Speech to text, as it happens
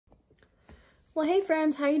Well, hey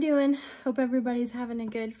friends, how you doing? Hope everybody's having a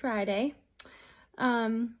good Friday.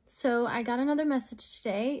 So I got another message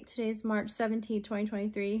today. Today's March 17th,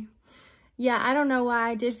 2023. Yeah, I don't know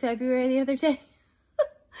why I did February the other day.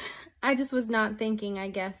 I just was not thinking, I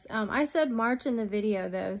guess. I said March in the video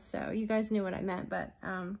though, so you guys knew what I meant, but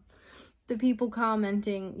the people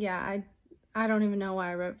commenting, yeah, I don't even know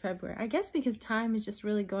why I wrote February. I guess because time is just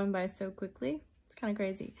really going by so quickly. It's kind of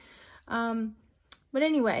crazy. But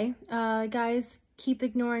anyway, guys, keep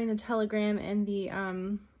ignoring the Telegram and the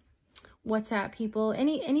WhatsApp people.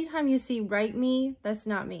 Anytime you see write me, that's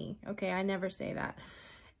not me. Okay, I never say that.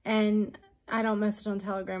 And I don't message on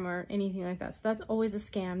Telegram or anything like that. So that's always a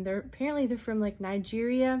scam. Apparently they're from like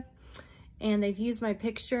Nigeria, and they've used my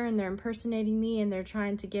picture and they're impersonating me, and they're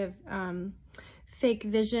trying to give fake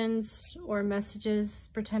visions or messages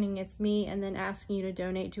pretending it's me, and then asking you to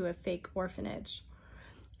donate to a fake orphanage.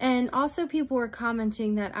 And also people were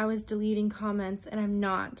commenting that I was deleting comments, and I'm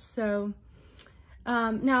not. So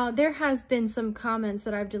now there has been some comments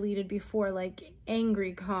that I've deleted before, like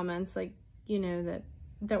angry comments, like, you know,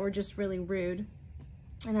 that were just really rude,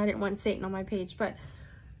 and I didn't want Satan on my page. But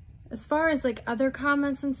as far as like other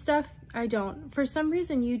comments and stuff, I don't. For some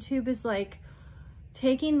reason, YouTube is like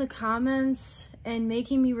taking the comments and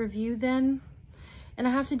making me review them, and I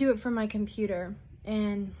have to do it from my computer,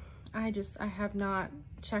 and I have not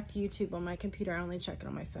checked YouTube on my computer. I only check it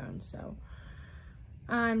on my phone. So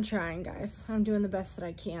I'm trying, guys. I'm doing the best that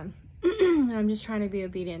I can. And I'm just trying to be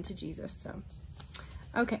obedient to Jesus. So,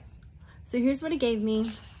 okay. So here's what he gave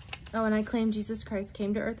me. Oh, and I claim Jesus Christ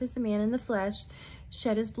came to earth as a man in the flesh,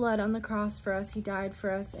 shed his blood on the cross for us. He died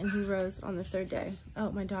for us, and he rose on the third day.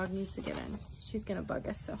 Oh, my dog needs to get in. She's going to bug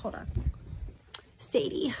us. So hold on.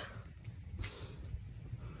 Sadie.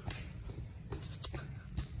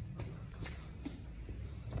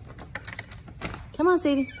 Come on,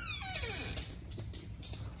 Sadie.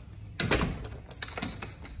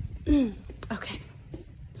 Okay.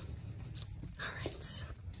 All right.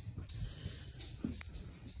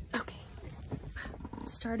 Okay.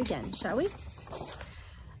 Let's start again, shall we?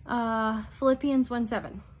 Philippians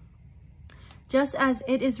 1:7. Just as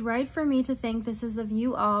it is right for me to think this is of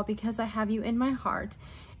you all, because I have you in my heart,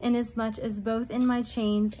 inasmuch as both in my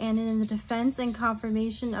chains and in the defense and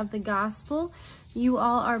confirmation of the gospel, you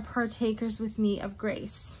all are partakers with me of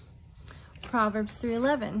grace. Proverbs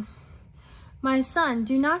 3:11. My son,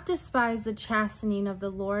 do not despise the chastening of the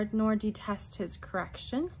Lord, nor detest his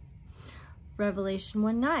correction. Revelation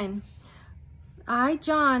 1:9. I,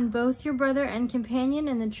 John, both your brother and companion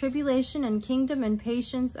in the tribulation and kingdom and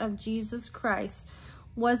patience of Jesus Christ,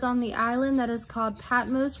 was on the island that is called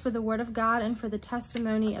Patmos for the word of God and for the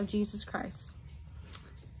testimony of Jesus Christ.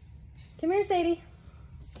 Come here, Sadie.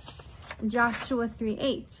 Joshua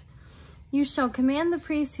 3:8. You shall command the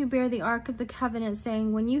priests who bear the ark of the covenant,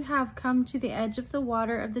 saying, when you have come to the edge of the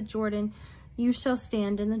water of the Jordan, you shall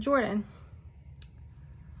stand in the Jordan.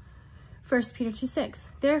 1 Peter 2:6.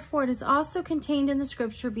 Therefore it is also contained in the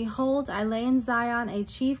scripture, behold, I lay in Zion a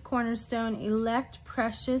chief cornerstone, elect,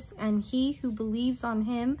 precious, and he who believes on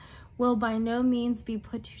him will by no means be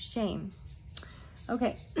put to shame.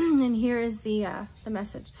 Okay, and here is the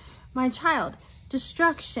message. My child,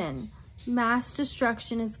 destruction, mass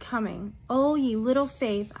destruction is coming. O ye little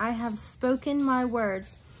faith, I have spoken my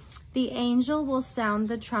words. The angel will sound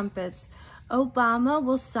the trumpets. Obama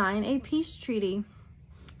will sign a peace treaty.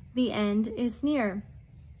 The end is near.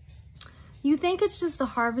 You think it's just the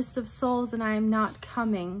harvest of souls and I am not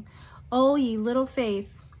coming. O ye little faith,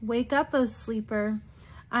 wake up, O sleeper.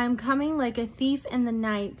 I am coming like a thief in the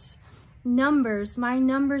night. Numbers, my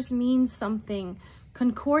numbers mean something.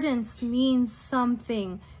 Concordance means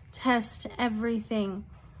something. Test everything.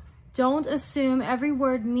 Don't assume every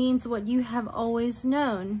word means what you have always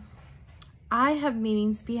known. I have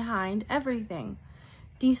meanings behind everything.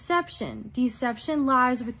 Deception. Deception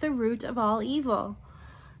lies with the root of all evil.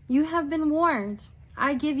 You have been warned.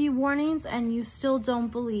 I give you warnings and you still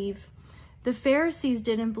don't believe. The Pharisees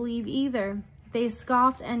didn't believe either. They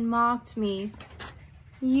scoffed and mocked me.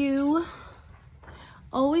 You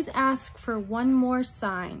always ask for one more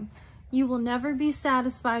sign. You will never be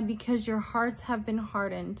satisfied because your hearts have been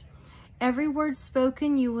hardened. Every word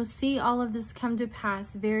spoken, you will see all of this come to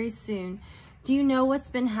pass very soon. Do you know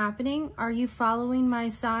what's been happening? Are you following my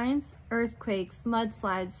signs? Earthquakes,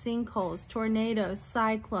 mudslides, sinkholes, tornadoes,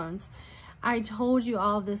 cyclones. I told you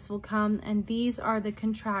all of this will come, and these are the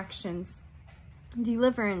contractions.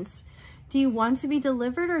 Deliverance. Do you want to be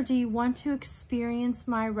delivered, or do you want to experience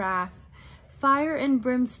my wrath? Fire and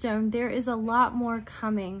brimstone, there is a lot more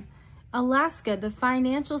coming. Alaska, the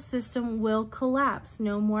financial system will collapse.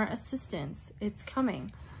 No more assistance. It's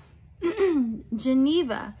coming.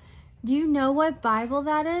 Geneva. Do you know what Bible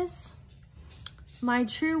that is? My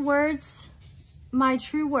true words,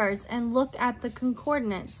 and look at the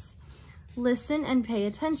concordance. Listen and pay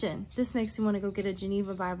attention. This makes me want to go get a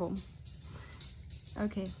Geneva Bible.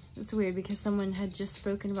 Okay, it's weird because someone had just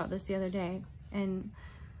spoken about this the other day, and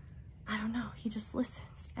I don't know, he just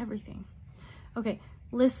listens to everything. Okay,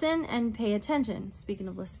 listen and pay attention. Speaking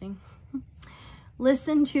of listening.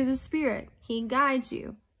 Listen to the Spirit. He guides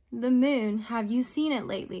you. The moon, have you seen it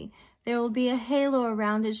lately? There will be a halo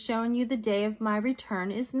around it showing you the day of my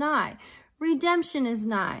return is nigh. Redemption is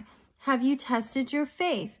nigh. Have you tested your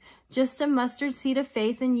faith? Just a mustard seed of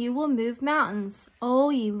faith and you will move mountains. Oh,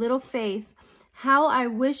 ye little faith, how I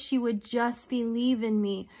wish you would just believe in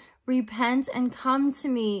me. Repent and come to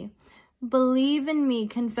me. Believe in me.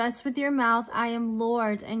 Confess with your mouth, I am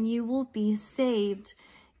Lord, and you will be saved.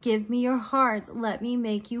 Give me your heart. Let me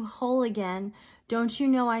make you whole again. Don't you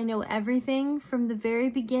know I know everything? From the very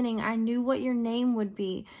beginning, I knew what your name would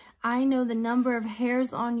be. I know the number of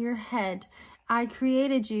hairs on your head. I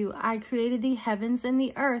created you. I created the heavens and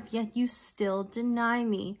the earth, yet you still deny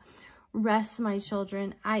me. Rest, my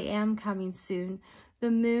children. I am coming soon.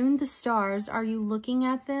 The moon, the stars, are you looking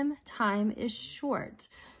at them? Time is short.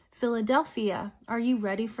 Philadelphia, are you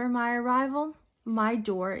ready for my arrival? My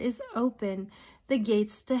door is open. The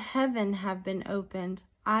gates to heaven have been opened.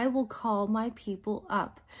 I will call my people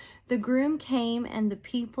up. The groom came and the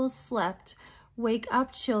people slept. Wake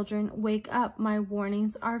up, children, wake up. My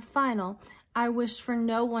warnings are final. I wish for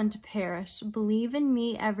no one to perish. Believe in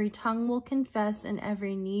me, every tongue will confess and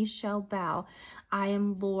every knee shall bow. I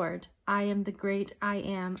am Lord. I am the great I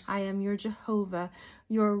am. I am your Jehovah,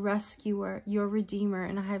 your rescuer, your redeemer,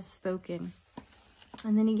 and I have spoken.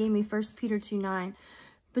 And then he gave me 1 Peter 2:9.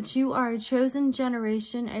 But you are a chosen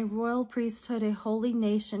generation, a royal priesthood, a holy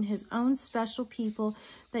nation, his own special people,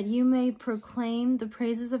 that you may proclaim the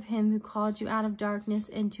praises of him who called you out of darkness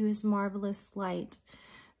into his marvelous light.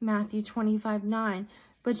 Matthew 25:9.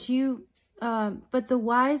 But the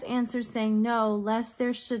wise answer saying, no, lest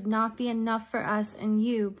there should not be enough for us and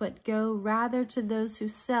you, but go rather to those who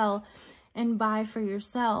sell and buy for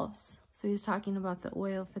yourselves. So he's talking about the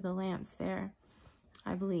oil for the lamps there,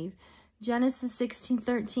 I believe. Genesis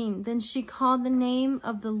 16:13. Then she called the name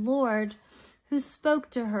of the Lord who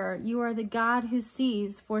spoke to her. You are the God who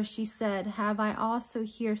sees, for she said, have I also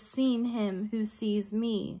here seen him who sees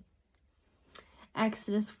me?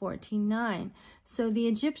 Exodus 14:9. So the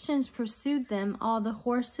Egyptians pursued them, all the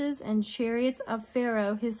horses and chariots of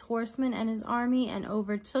Pharaoh, his horsemen and his army, and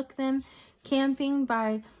overtook them, camping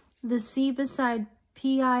by the sea beside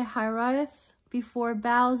Pi-hahiroth before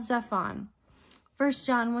Baal-zephon. 1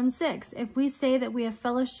 John 1:6. If we say that we have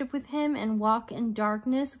fellowship with him and walk in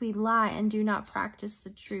darkness, we lie and do not practice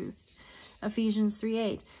the truth. Ephesians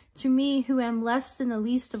 3:8. To me, who am less than the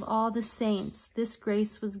least of all the saints, this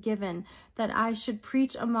grace was given, that I should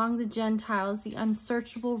preach among the Gentiles the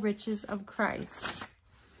unsearchable riches of Christ.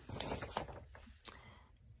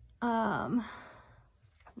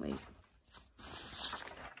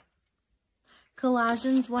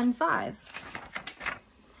 Colossians 1:5.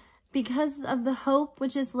 Because of the hope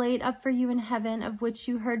which is laid up for you in heaven, of which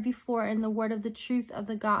you heard before in the word of the truth of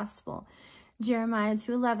the gospel. Jeremiah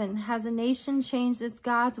 2:11. Has a nation changed its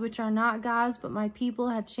gods, which are not gods, but my people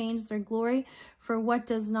have changed their glory for what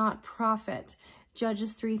does not profit?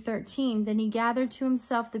 Judges 3:13. Then he gathered to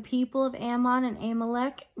himself the people of Ammon and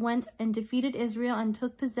Amalek, went and defeated Israel, and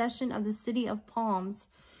took possession of the city of palms.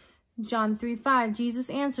 John 3:5. Jesus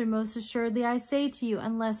answered, most assuredly I say to you,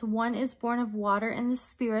 unless one is born of water and the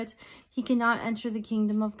Spirit, he cannot enter the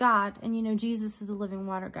kingdom of God. And you know, Jesus is the living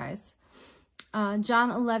water, guys.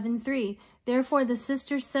 John 11:3. Therefore the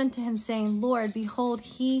sisters sent to him, saying, Lord, behold,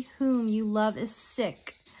 he whom you love is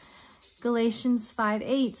sick. Galatians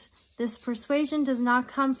 5:8. This persuasion does not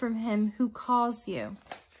come from him who calls you.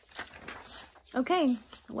 Okay,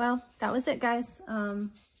 well, that was it, guys.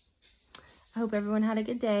 I hope everyone had a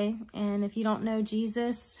good day. And if you don't know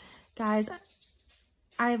Jesus, guys,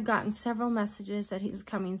 I have gotten several messages that he's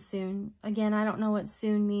coming soon. Again, I don't know what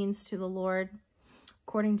soon means to the Lord.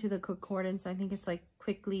 According to the concordance, I think it's like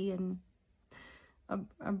quickly and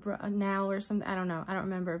a now or something. I don't know. I don't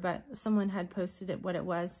remember, but someone had posted it what it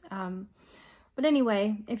was. But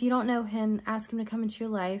anyway, if you don't know him, ask him to come into your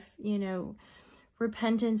life. You know,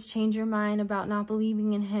 repentance, change your mind about not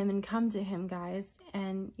believing in him and come to him, guys.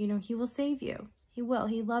 And, you know, he will save you. He will.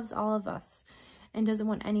 He loves all of us and doesn't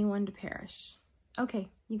want anyone to perish. Okay,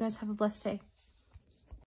 you guys have a blessed day.